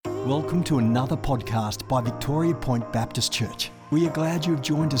Welcome to another podcast by Victoria Point Baptist Church. We are glad you have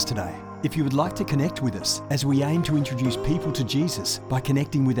joined us today. If you would like to connect with us as we aim to introduce people to Jesus by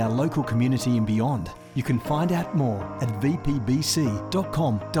connecting with our local community and beyond, you can find out more at vpbc.com.au.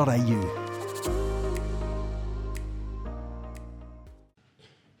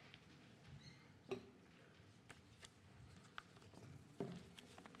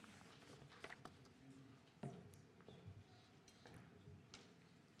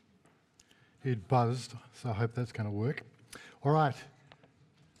 It buzzed, so I hope that's going to work. All right,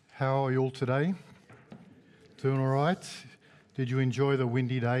 how are you all today? Doing all right? Did you enjoy the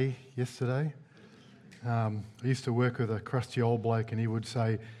windy day yesterday? I used to work with a crusty old bloke and he would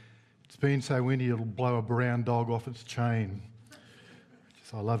say, it's been so windy it'll blow a brown dog off its chain.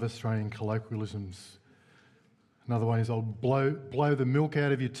 I love Australian colloquialisms. Another one is, I'll blow the milk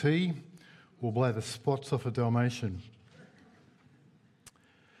out of your tea or blow the spots off a Dalmatian.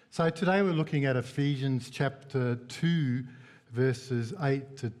 So today we're looking at Ephesians chapter 2, verses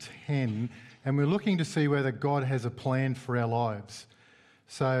 8 to 10, and we're looking to see whether God has a plan for our lives.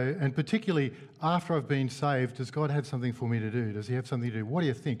 So, and particularly after I've been saved, does God have something for me to do? Does he have something to do? What do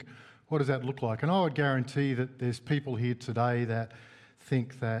you think? What does that look like? And I would guarantee that there's people here today that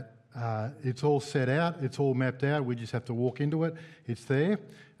think that it's all set out, it's all mapped out, we just have to walk into it, it's there.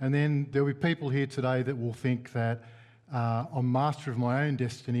 And then there'll be people here today that will think that I'm master of my own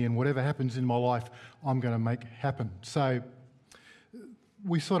destiny and whatever happens in my life, I'm going to make happen. So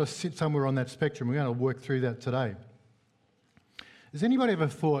we sort of sit somewhere on that spectrum. We're going to work through that today. Has anybody ever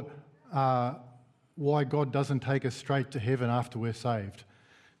thought why God doesn't take us straight to heaven after we're saved?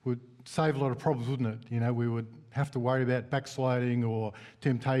 Would save a lot of problems, wouldn't it? You know, we would have to worry about backsliding or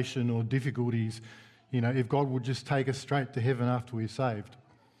temptation or difficulties, you know, if God would just take us straight to heaven after we're saved.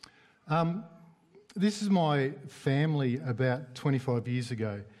 This is my family about 25 years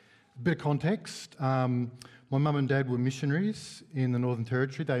ago. A bit of context. My mum and dad were missionaries in the Northern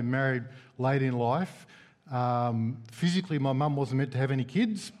Territory. They married late in life. Physically, my mum wasn't meant to have any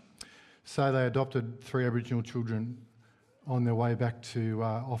kids, so they adopted 3 Aboriginal children on their way back to,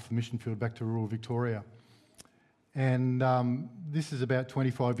 off the mission field, back to rural Victoria. And this is about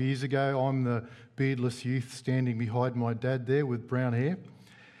 25 years ago. I'm the beardless youth standing behind my dad there with brown hair.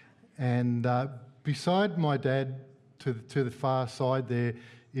 And beside my dad, to the far side there,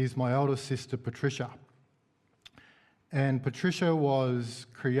 is my older sister, Patricia. And Patricia was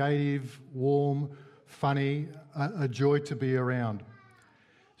creative, warm, funny, a joy to be around.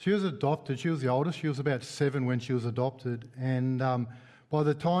 She was adopted. She was the oldest. She was about 7 when she was adopted. And by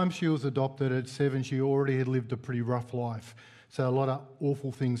the time she was adopted at 7, she already had lived a pretty rough life. So a lot of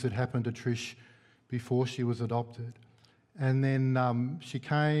awful things had happened to Trish before she was adopted. And then she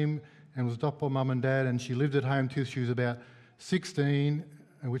came and was adopted by mum and dad, and she lived at home till she was about 16,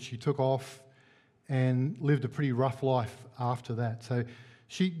 in which she took off and lived a pretty rough life after that. So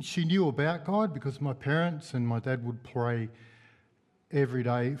she knew about God because my parents and my dad would pray every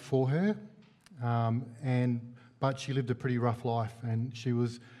day for her, but she lived a pretty rough life, and she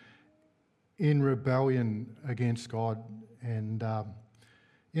was in rebellion against God. And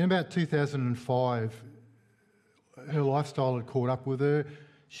in about 2005, her lifestyle had caught up with her.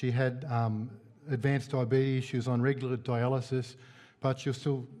 She had advanced diabetes, she was on regular dialysis, but she was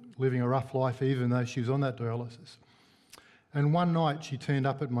still living a rough life even though she was on that dialysis. And one night she turned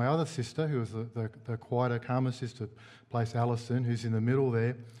up at my other sister, who was the quieter, calmer sister, place Alison, who's in the middle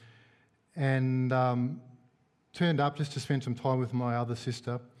there, and turned up just to spend some time with my other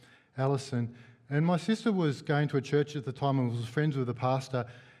sister, Alison. And my sister was going to a church at the time and was friends with the pastor,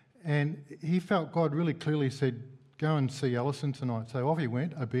 and he felt God really clearly said, go and see Alison tonight. So off he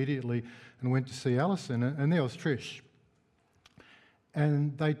went obediently and went to see Alison, and there was Trish.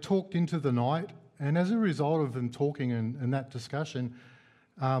 And they talked into the night, and as a result of them talking and that discussion,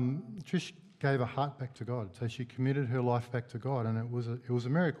 Trish gave her heart back to God. So she committed her life back to God, and it was a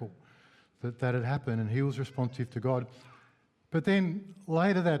miracle that had happened, and he was responsive to God. But then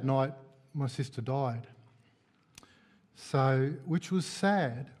later that night, my sister died. So, which was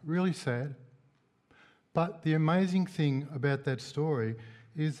sad, really sad. But the amazing thing about that story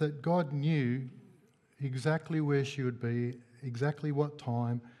is that God knew exactly where she would be, exactly what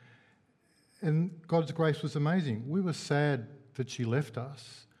time, and God's grace was amazing. We were sad that she left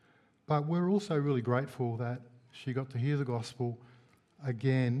us, but we're also really grateful that she got to hear the gospel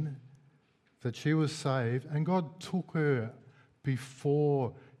again, that she was saved, and God took her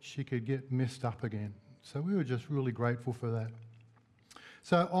before she could get messed up again. So we were just really grateful for that.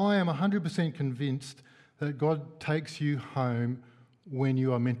 So I am 100% convinced that God takes you home when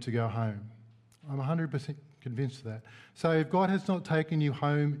you are meant to go home. I'm 100% convinced of that. So if God has not taken you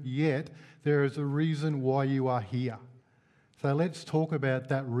home yet, there is a reason why you are here. So let's talk about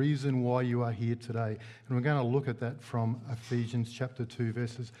that reason why you are here today. And we're going to look at that from Ephesians chapter 2,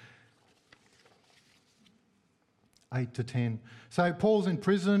 verses 8 to 10. So Paul's in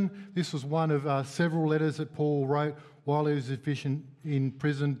prison. This was one of several letters that Paul wrote while he was in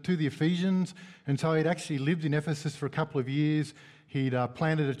prison to the Ephesians. And so he'd actually lived in Ephesus for a couple of years. He'd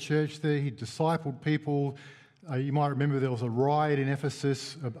planted a church there. He'd discipled people. You might remember there was a riot in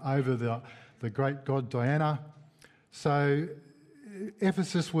Ephesus over the great god Diana. So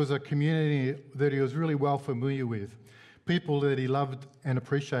Ephesus was a community that he was really well familiar with, people that he loved and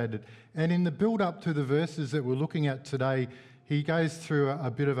appreciated. And in the build-up to the verses that we're looking at today, he goes through a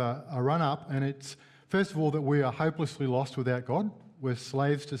bit of a run-up, and it's, first of all, that we are hopelessly lost without God. We're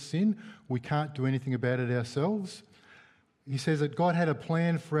slaves to sin. We can't do anything about it ourselves. He says that God had a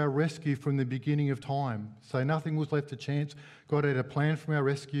plan for our rescue from the beginning of time. So nothing was left to chance. God had a plan for our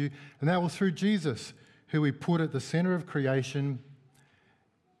rescue, and that was through Jesus, who he put at the centre of creation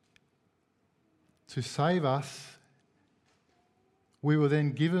to save us. We were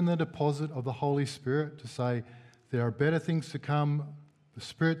then given the deposit of the Holy Spirit to say, there are better things to come, the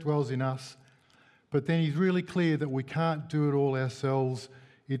Spirit dwells in us. But then he's really clear that we can't do it all ourselves,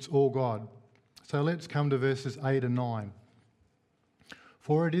 it's all God. So let's come to verses 8 and 9.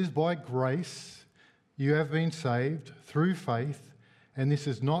 For it is by grace you have been saved through faith, and this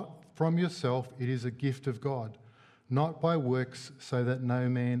is not from yourself, it is a gift of God, not by works, so that no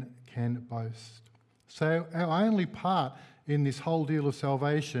man can boast. So our only part in this whole deal of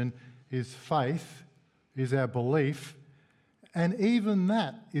salvation is faith, is our belief, and even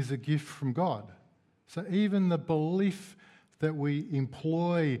that is a gift from God. So even the belief that we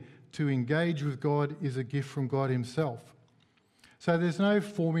employ to engage with God is a gift from God himself. So there's no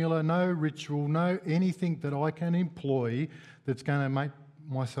formula, no ritual, no anything that I can employ that's going to make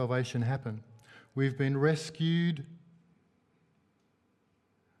my salvation happen. We've been rescued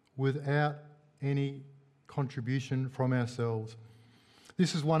without any contribution from ourselves.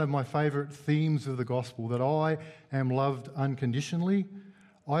 This is one of my favourite themes of the gospel, that I am loved unconditionally.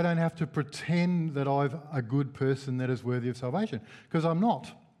 I don't have to pretend that I'm a good person that is worthy of salvation, because I'm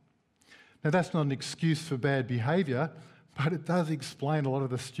not. Now, that's not an excuse for bad behaviour, but it does explain a lot of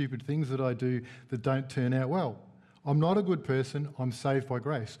the stupid things that I do that don't turn out well. I'm not a good person, I'm saved by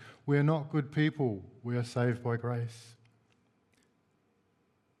grace. We are not good people, we are saved by grace.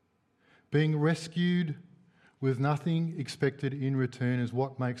 Being rescued with nothing expected in return is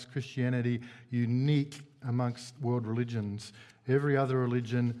what makes Christianity unique amongst world religions. Every other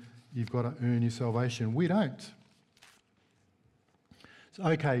religion, you've got to earn your salvation. We don't. So,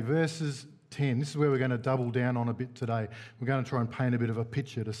 okay, verses 10. This is where we're going to double down on a bit today. We're going to try and paint a bit of a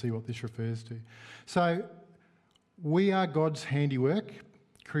picture to see what this refers to. So, we are God's handiwork,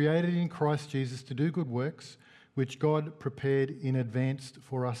 created in Christ Jesus to do good works, which God prepared in advance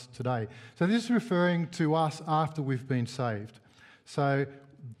for us today. So this is referring to us after we've been saved. So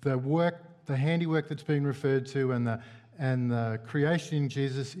the work, the handiwork that's being referred to and the creation in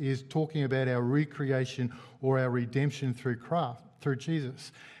Jesus is talking about our recreation or our redemption through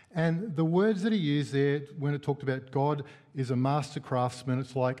Jesus. And the words that he used there when it talked about God is a master craftsman.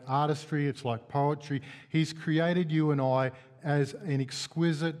 It's like artistry, it's like poetry. He's created you and I as an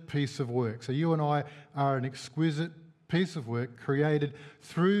exquisite piece of work. So you and I are an exquisite piece of work created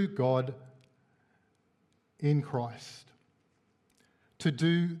through God in Christ to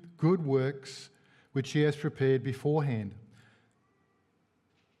do good works which he has prepared beforehand.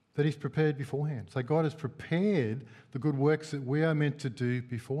 That he's prepared beforehand. So God has prepared the good works that we are meant to do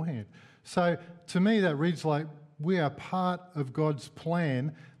beforehand. So to me that reads like we are part of God's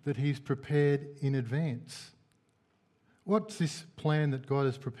plan that he's prepared in advance. What's this plan that God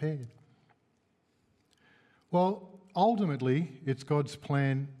has prepared? Well, ultimately, it's God's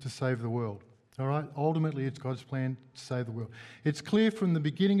plan to save the world. All right? Ultimately, it's God's plan to save the world. It's clear from the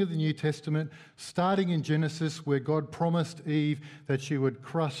beginning of the New Testament, starting in Genesis, where God promised Eve that she would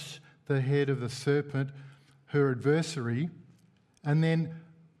crush the head of the serpent, her adversary, and then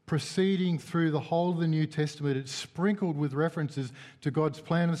proceeding through the whole of the New Testament, it's sprinkled with references to God's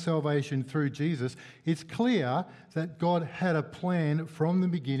plan of salvation through Jesus. It's clear that God had a plan from the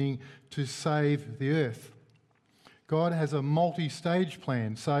beginning to save the earth. God has a multi-stage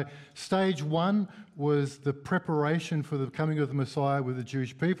plan. So stage one was the preparation for the coming of the Messiah with the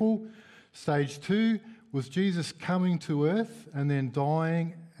Jewish people. Stage two was Jesus coming to earth and then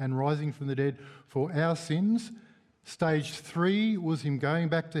dying and rising from the dead for our sins. Stage three was him going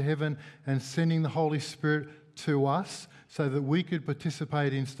back to heaven and sending the Holy Spirit to us so that we could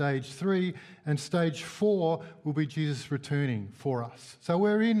participate in stage 3, and stage 4 will be Jesus returning for us. So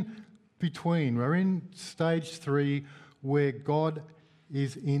we're in between. We're in stage 3 where God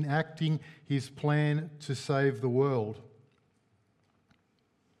is enacting his plan to save the world.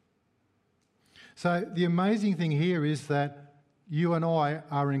 So the amazing thing here is that you and I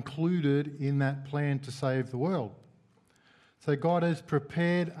are included in that plan to save the world. So God has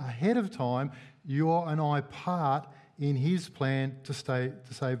prepared ahead of time you and I part in his plan to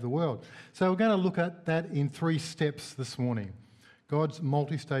save the world. So we're going to look at that in 3 steps this morning. God's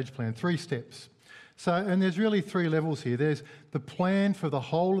multi-stage plan, 3 steps. So, and there's really 3 levels here. There's the plan for the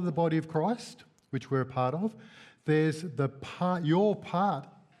whole of the body of Christ, which we're a part of. There's your part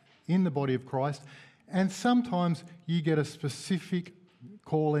in the body of Christ. And sometimes you get a specific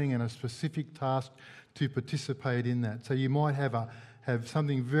calling and a specific task to participate in that. So you might have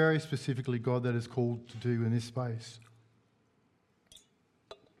something very specifically God that is called to do in this space.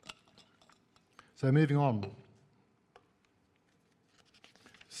 So moving on.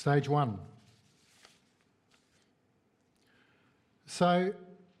 Stage 1. So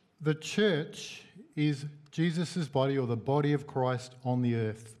the church is Jesus' body, or the body of Christ on the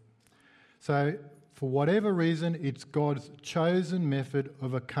earth. So for whatever reason, it's God's chosen method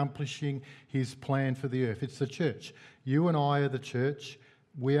of accomplishing his plan for the earth. It's the church. You and I are the church.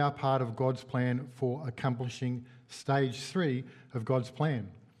 We are part of God's plan for accomplishing stage 3 of God's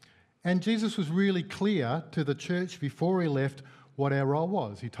plan. And Jesus was really clear to the church before he left what our role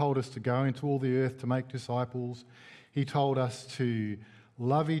was. He told us to go into all the earth to make disciples. He told us to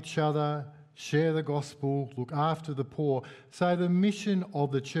love each other, share the gospel, look after the poor. So the mission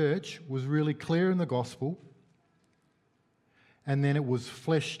of the church was really clear in the gospel, and then it was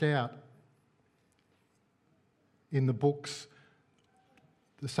fleshed out in the books,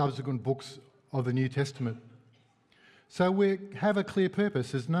 the subsequent books of the New Testament. So we have a clear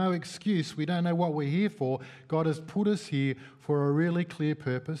purpose. There's no excuse. We don't know what we're here for. God has put us here for a really clear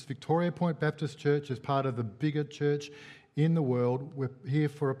purpose. Victoria Point Baptist Church is part of the bigger church in the world. We're here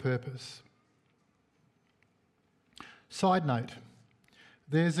for a purpose. Side note,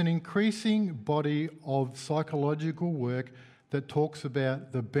 there's an increasing body of psychological work that talks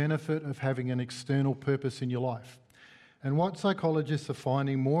about the benefit of having an external purpose in your life. And what psychologists are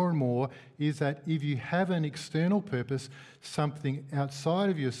finding more and more is that if you have an external purpose, something outside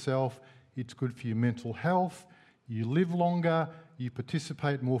of yourself, it's good for your mental health, you live longer, you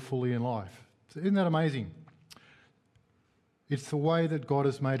participate more fully in life. So isn't that amazing? It's the way that God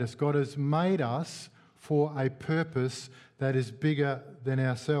has made us. God has made us for a purpose that is bigger than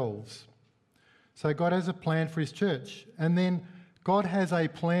ourselves. So God has a plan for his church. And then God has a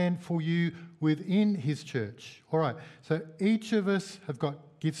plan for you within his church. All right, so each of us have got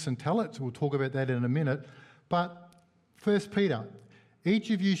gifts and talents. We'll talk about that in a minute. But 1 Peter,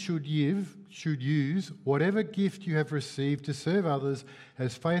 each of you should use whatever gift you have received to serve others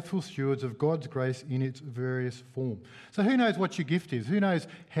as faithful stewards of God's grace in its various form. So who knows what your gift is? Who knows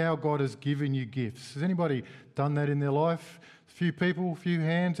how God has given you gifts? Has anybody done that in their life? A few people, a few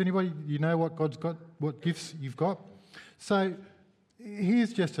hands. Anybody, you know what God's got, what gifts you've got? So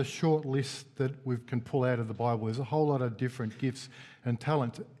here's just a short list that we can pull out of the Bible. There's a whole lot of different gifts and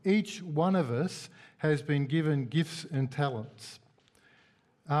talents. Each one of us has been given gifts and talents.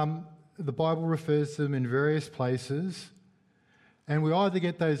 The Bible refers to them in various places, and we either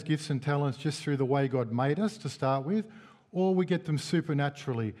get those gifts and talents just through the way God made us to start with, or we get them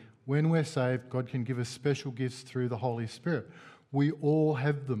supernaturally. When we're saved, God can give us special gifts through the Holy Spirit. We all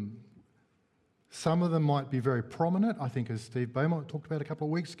have them. Some of them might be very prominent, I think, as Steve Beaumont talked about a couple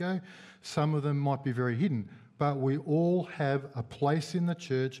of weeks ago. Some of them might be very hidden. But we all have a place in the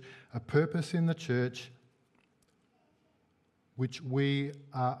church, a purpose in the church, which we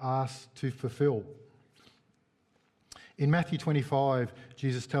are asked to fulfill. In Matthew 25,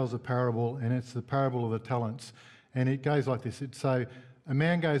 Jesus tells a parable, and it's the parable of the talents. And it goes like this. So a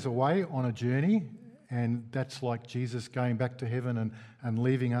man goes away on a journey, and that's like Jesus going back to heaven and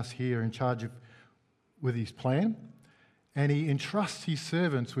leaving us here in charge of with his plan, and he entrusts his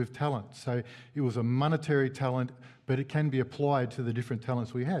servants with talent. So it was a monetary talent, but it can be applied to the different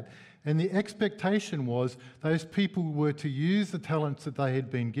talents we had. And the expectation was those people were to use the talents that they had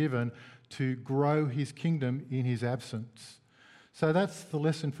been given to grow his kingdom in his absence. So that's the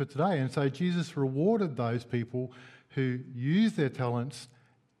lesson for today. And so Jesus rewarded those people who used their talents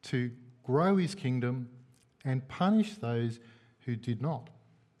to grow his kingdom and punished those who did not.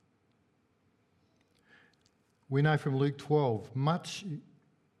 We know from Luke 12, much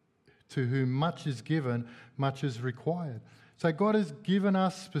to whom much is given, much is required. So God has given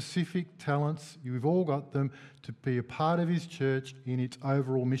us specific talents, you've all got them, to be a part of his church in its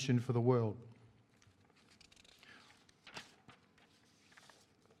overall mission for the world.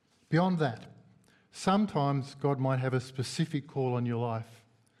 Beyond that, sometimes God might have a specific call on your life.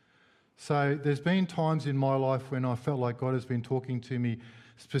 So there's been times in my life when I felt like God has been talking to me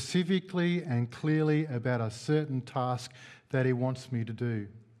specifically and clearly about a certain task that he wants me to do.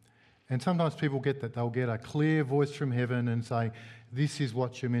 And sometimes people get that. They'll get a clear voice from heaven and say, this is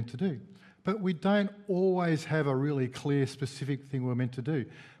what you're meant to do. But we don't always have a really clear, specific thing we're meant to do.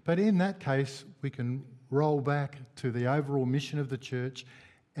 But in that case, we can roll back to the overall mission of the church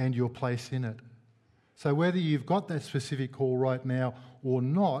and your place in it. So whether you've got that specific call right now or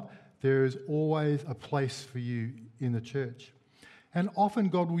not, there is always a place for you in the church. And often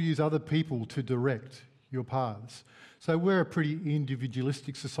God will use other people to direct your paths. So we're a pretty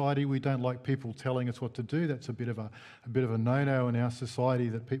individualistic society. We don't like people telling us what to do. That's a bit of a no-no in our society,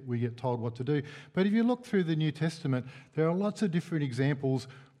 that we get told what to do. But if you look through the New Testament, there are lots of different examples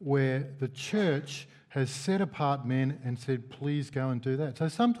where the church has set apart men and said, please go and do that. So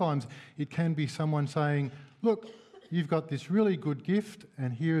sometimes it can be someone saying, look, you've got this really good gift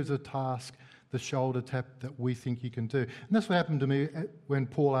and here is a task, the shoulder tap that we think you can do. And that's what happened to me when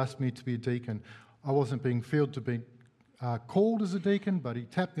Paul asked me to be a deacon. I wasn't being filled to be called as a deacon, but he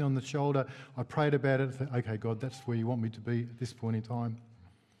tapped me on the shoulder. I prayed about it. I thought, okay, God, that's where you want me to be at this point in time.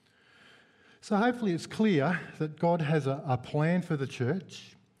 So hopefully it's clear that God has a plan for the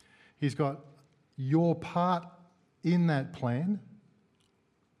church. He's got your part in that plan,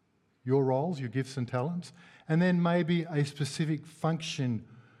 your roles, your gifts and talents, and then maybe a specific function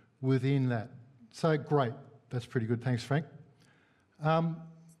within that. So great. That's pretty good. Thanks, Frank. There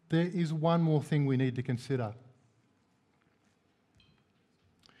is one more thing we need to consider.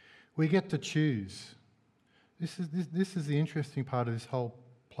 We get to choose. This is the interesting part of this whole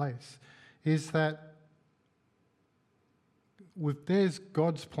place, is that there's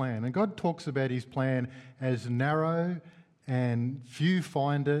God's plan, and God talks about his plan as narrow and few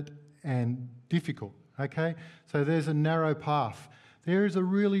find it and difficult, okay? So there's a narrow path. There is a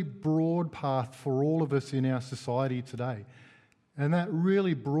really broad path for all of us in our society today. And that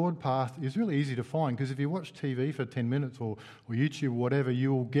really broad path is really easy to find, because if you watch TV for 10 minutes or YouTube or whatever,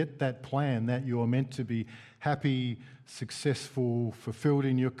 you will get that plan that you are meant to be happy, successful, fulfilled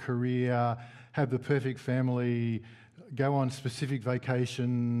in your career, have the perfect family, go on specific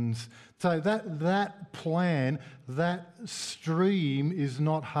vacations. So that plan, that stream is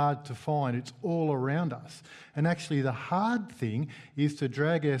not hard to find. It's all around us. And actually the hard thing is to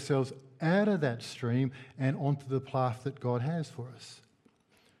drag ourselves out of that stream and onto the path that God has for us.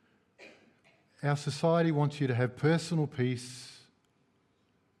 Our society wants you to have personal peace,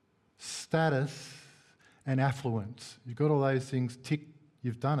 status, and affluence. You've got all those things, tick,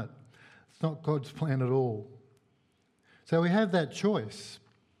 you've done it. It's not God's plan at all. So we have that choice.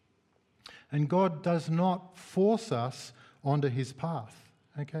 And God does not force us onto his path,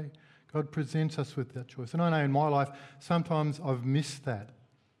 okay? God presents us with that choice. And I know in my life, sometimes I've missed that.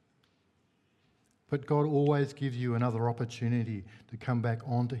 But God always gives you another opportunity to come back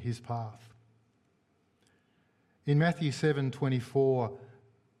onto his path. In Matthew 7:24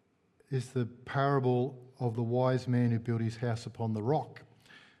 is the parable of the wise man who built his house upon the rock.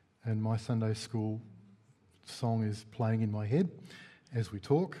 And my Sunday school song is playing in my head as we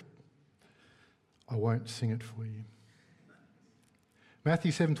talk. I won't sing it for you.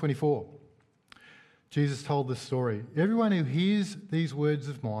 Matthew 7:24. Jesus told this story. Everyone who hears these words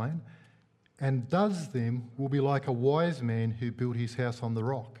of mine and does them will be like a wise man who built his house on the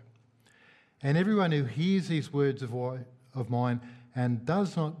rock. And everyone who hears these words of mine and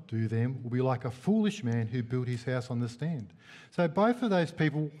does not do them will be like a foolish man who built his house on the sand. So both of those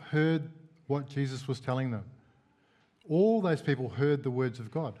people heard what Jesus was telling them. All those people heard the words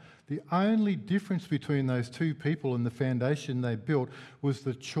of God. The only difference between those two people and the foundation they built was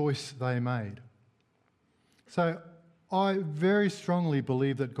the choice they made. So I very strongly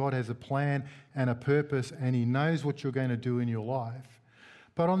believe that God has a plan and a purpose, and he knows what you're going to do in your life.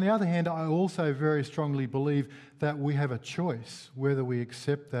 But on the other hand, I also very strongly believe that we have a choice whether we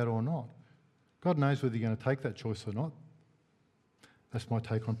accept that or not. God knows whether you're going to take that choice or not. That's my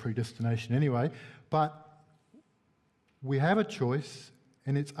take on predestination anyway. But we have a choice,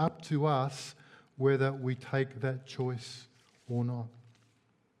 and it's up to us whether we take that choice or not.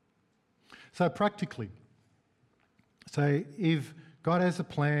 So practically, so if God has a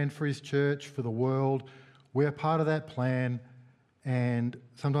plan for his church, for the world, we're part of that plan, and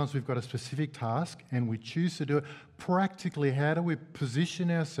sometimes we've got a specific task and we choose to do it. Practically, how do we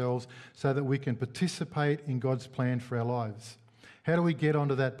position ourselves so that we can participate in God's plan for our lives? How do we get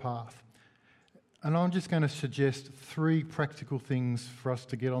onto that path? And I'm just going to suggest 3 practical things for us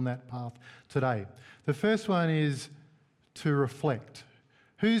to get on that path today. The first one is to reflect.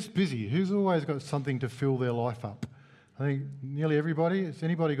 Who's busy? Who's always got something to fill their life up? I think nearly everybody. Has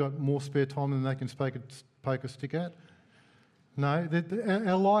anybody got more spare time than they can poke a stick at? No,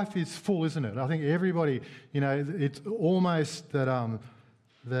 our life is full, isn't it? I think everybody, it's almost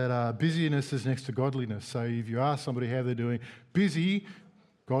that busyness is next to godliness. So if you ask somebody how they're doing, busy,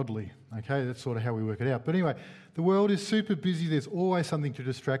 godly. Okay, that's sort of how we work it out. But anyway, the world is super busy. There's always something to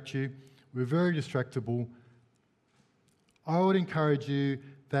distract you. We're very distractible. I would encourage you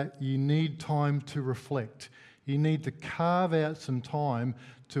that you need time to reflect. You need to carve out some time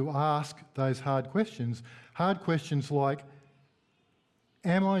to ask those hard questions. Hard questions like,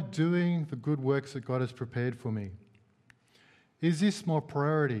 am I doing the good works that God has prepared for me? Is this my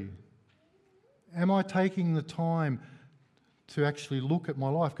priority? Am I taking the time to actually look at my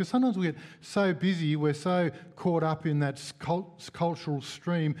life? Because sometimes we get so busy, we're so caught up in that cultural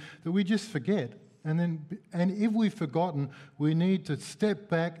stream that we just forget. And if we've forgotten, we need to step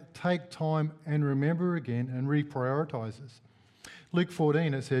back, take time and remember again and reprioritise us. Luke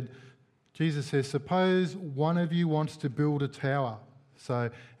 14, it said, Jesus says, suppose one of you wants to build a tower.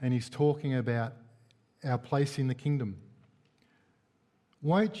 And he's talking about our place in the kingdom.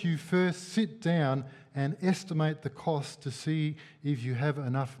 Won't you first sit down and estimate the cost to see if you have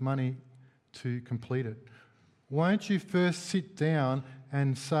enough money to complete it? Won't you first sit down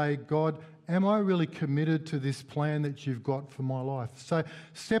and say, God, am I really committed to this plan that you've got for my life? So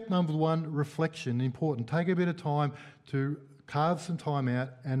step number 1, reflection, important. Take a bit of time to carve some time out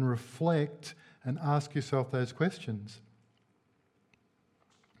and reflect and ask yourself those questions.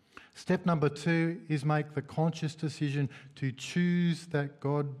 Step number 2 is make the conscious decision to choose that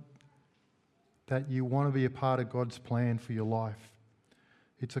you want to be a part of God's plan for your life.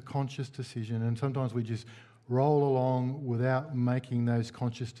 It's a conscious decision, and sometimes we just roll along without making those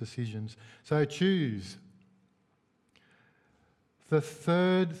conscious decisions. So choose. The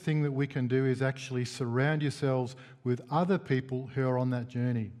third thing that we can do is actually surround yourselves with other people who are on that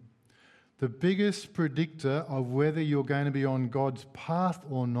journey. The biggest predictor of whether you're going to be on God's path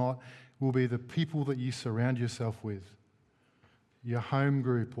or not will be the people that you surround yourself with, your home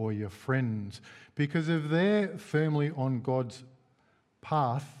group or your friends. Because if they're firmly on God's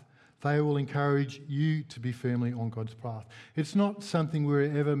path, they will encourage you to be firmly on God's path. It's not something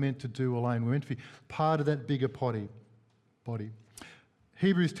we're ever meant to do alone. We're meant to be part of that bigger body.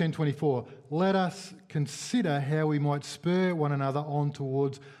 Hebrews 10:24, let us consider how we might spur one another on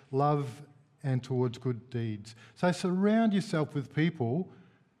towards love and towards good deeds. So surround yourself with people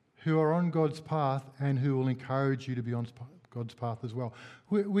who are on God's path and who will encourage you to be on God's path as well.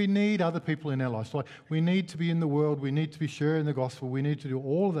 We need other people in our lives. Like, we need to be in the world, we need to be sharing the gospel, we need to do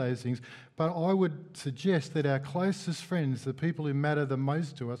all of those things. But I would suggest that our closest friends, the people who matter the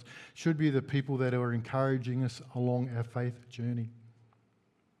most to us, should be the people that are encouraging us along our faith journey.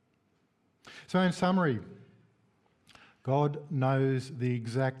 So in summary, God knows the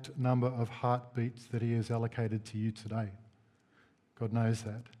exact number of heartbeats that he has allocated to you today. God knows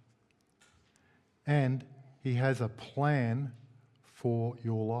that. And he has a plan for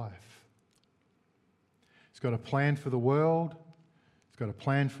your life. He's got a plan for the world. He's got a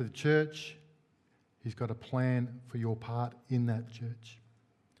plan for the church. He's got a plan for your part in that church.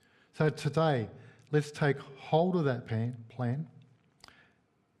 So today, let's take hold of that plan,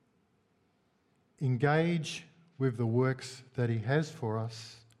 engage with the works that he has for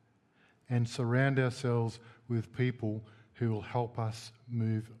us, and surround ourselves with people who will help us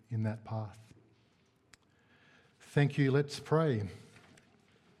move in that path. Thank you. Let's pray.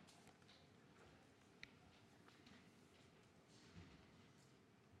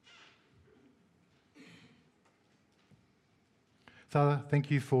 Father, thank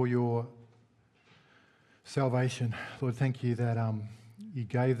you for your salvation. Lord, thank you that you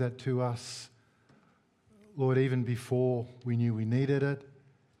gave that to us. Lord, even before we knew we needed it,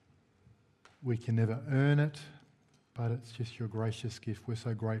 we can never earn it, but it's just your gracious gift. We're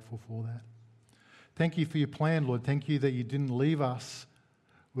so grateful for that. Thank you for your plan, Lord. Thank you that you didn't leave us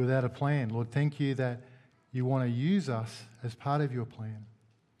without a plan. Lord, thank you that you want to use us as part of your plan.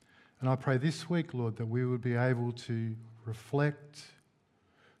 And I pray this week, Lord, that we would be able to reflect,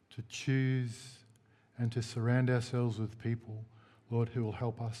 to choose, and to surround ourselves with people, Lord, who will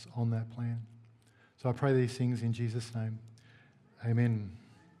help us on that plan. So I pray these things in Jesus' name. Amen.